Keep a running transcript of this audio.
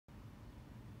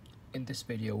In this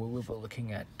video, we will be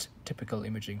looking at typical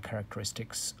imaging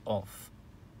characteristics of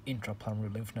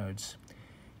intrapulmonary lymph nodes.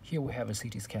 Here we have a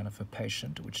CT scan of a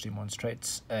patient which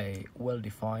demonstrates a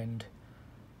well-defined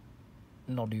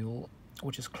nodule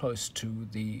which is close to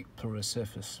the pleural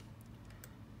surface.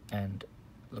 And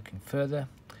looking further,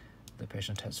 the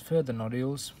patient has further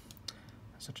nodules,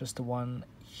 such as the one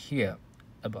here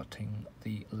abutting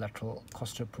the lateral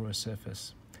costopleural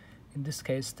surface. In this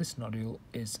case, this nodule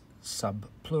is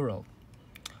subpleural.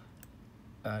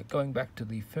 Going back to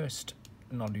the first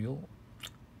nodule,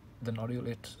 the nodule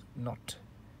is not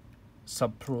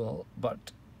subpleural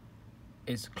but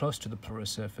is close to the pleural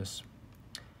surface.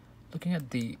 Looking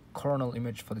at the coronal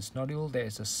image for this nodule, there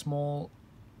is a small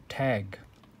tag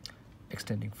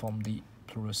extending from the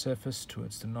pleural surface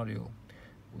towards the nodule.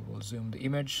 We will zoom the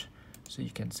image so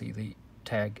you can see the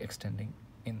tag extending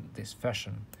in this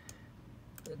fashion.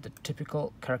 The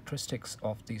typical characteristics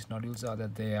of these nodules are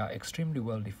that they are extremely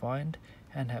well defined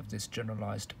and have this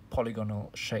generalized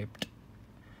polygonal shaped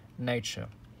nature.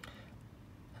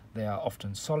 They are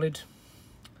often solid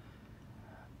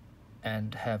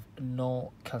and have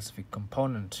no calcific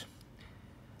component.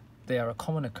 They are a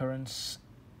common occurrence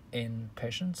in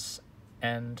patients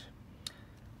and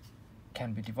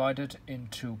can be divided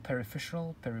into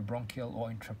periphyseal, peribronchial, or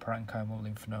intraparenchymal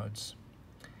lymph nodes.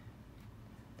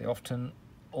 They often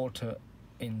alter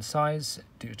in size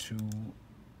due to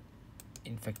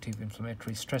infective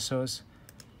inflammatory stressors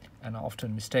and are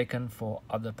often mistaken for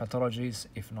other pathologies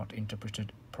if not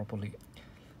interpreted properly.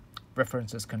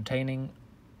 References containing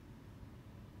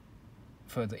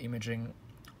further imaging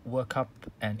workup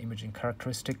and imaging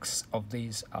characteristics of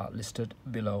these are listed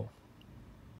below.